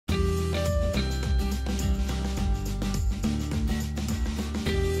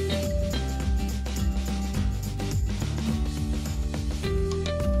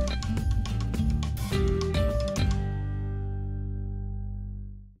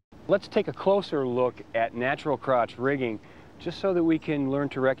let's take a closer look at natural crotch rigging, just so that we can learn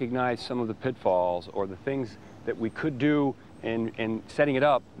to recognize some of the pitfalls or the things that we could do in setting it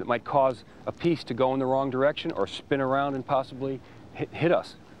up that might cause a piece to go in the wrong direction or spin around and possibly hit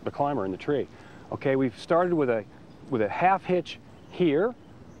us, the climber in the tree. Okay, we've started with a half hitch here,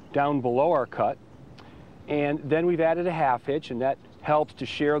 down below our cut, and then we've added a half hitch, and that helps to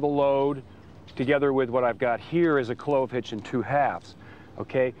share the load together with what I've got here is a clove hitch and 2 halves.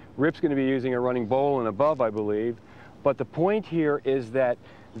 Okay, Rip's going to be using a running bowl and above, I believe, but the point here is that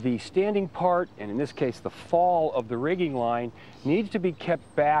the standing part, and in this case the fall of the rigging line, needs to be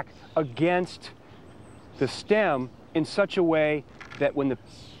kept back against the stem in such a way that when the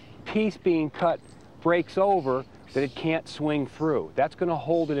piece being cut breaks over, that it can't swing through. That's going to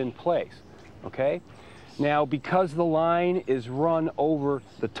hold it in place. Okay? Now, because the line is run over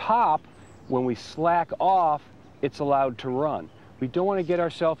the top, when we slack off, it's allowed to run. We don't want to get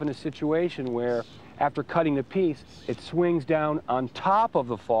ourselves in a situation where after cutting the piece, it swings down on top of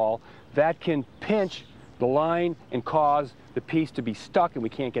the fall. That can pinch the line and cause the piece to be stuck and we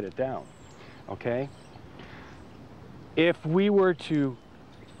can't get it down. Okay? If we were to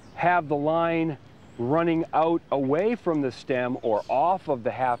have the line running out away from the stem or off of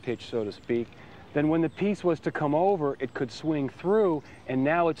the half hitch, so to speak, then when the piece was to come over, it could swing through, and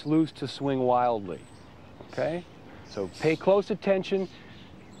now it's loose to swing wildly. Okay? So pay close attention.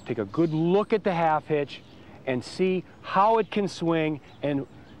 Take a good look at the half hitch and see how it can swing and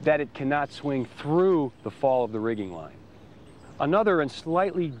that it cannot swing through the fall of the rigging line. Another and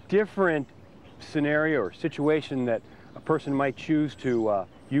slightly different scenario or situation that a person might choose to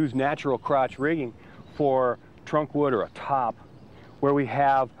use natural crotch rigging for trunk wood or a top, where we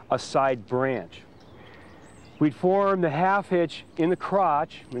have a side branch. We'd form the half hitch in the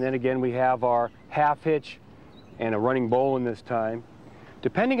crotch, and then again we have our half hitch and a running bowline this time.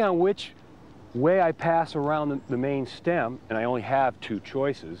 Depending on which way I pass around the main stem, and I only have 2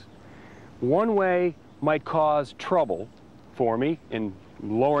 choices, one way might cause trouble for me in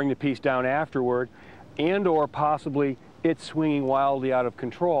lowering the piece down afterward, and or possibly it swinging wildly out of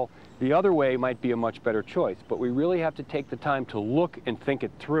control. The other way might be a much better choice, but we really have to take the time to look and think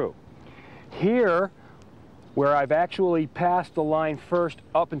it through. Here, where I've actually passed the line first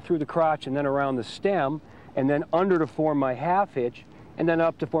up and through the crotch and then around the stem, and then under to form my half hitch, and then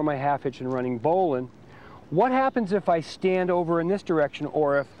up to form my half hitch and running bowline. What happens if I stand over in this direction,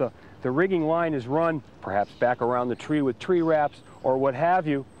 or if the rigging line is run perhaps back around the tree with tree wraps or what have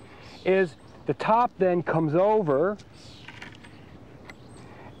you, is the top then comes over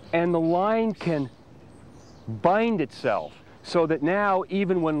and the line can bind itself so that now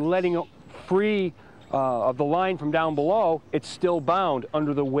even when letting free of the line from down below, it's still bound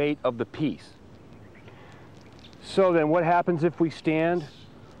under the weight of the piece. So then what happens if we stand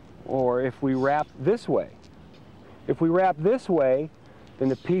or if we wrap this way? If we wrap this way, then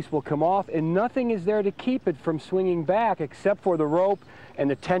the piece will come off and nothing is there to keep it from swinging back except for the rope and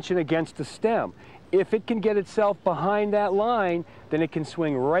the tension against the stem. If it can get itself behind that line, then it can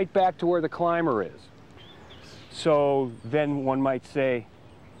swing right back to where the climber is. So then one might say,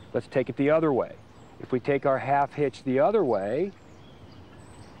 let's take it the other way. If we take our half hitch the other way,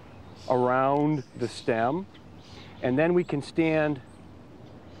 around the stem, and then we can stand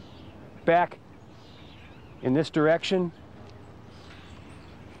back in this direction.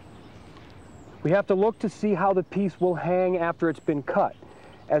 We have to look to see how the piece will hang after it's been cut.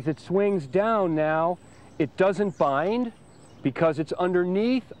 As it swings down now, it doesn't bind because it's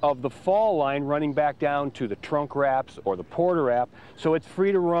underneath of the fall line running back down to the trunk wraps or the porter wrap, so it's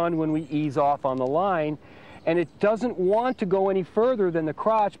free to run when we ease off on the line. And it doesn't want to go any further than the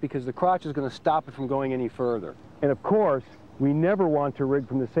crotch because the crotch is going to stop it from going any further. And of course, we never want to rig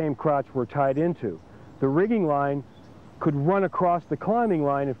from the same crotch we're tied into. The rigging line could run across the climbing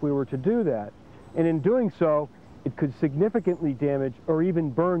line if we were to do that. And in doing so, it could significantly damage or even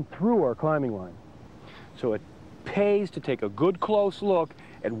burn through our climbing line. So it pays to take a good close look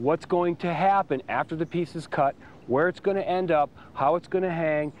at what's going to happen after the piece is cut, where it's going to end up, how it's going to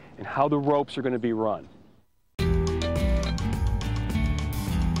hang, and how the ropes are going to be run.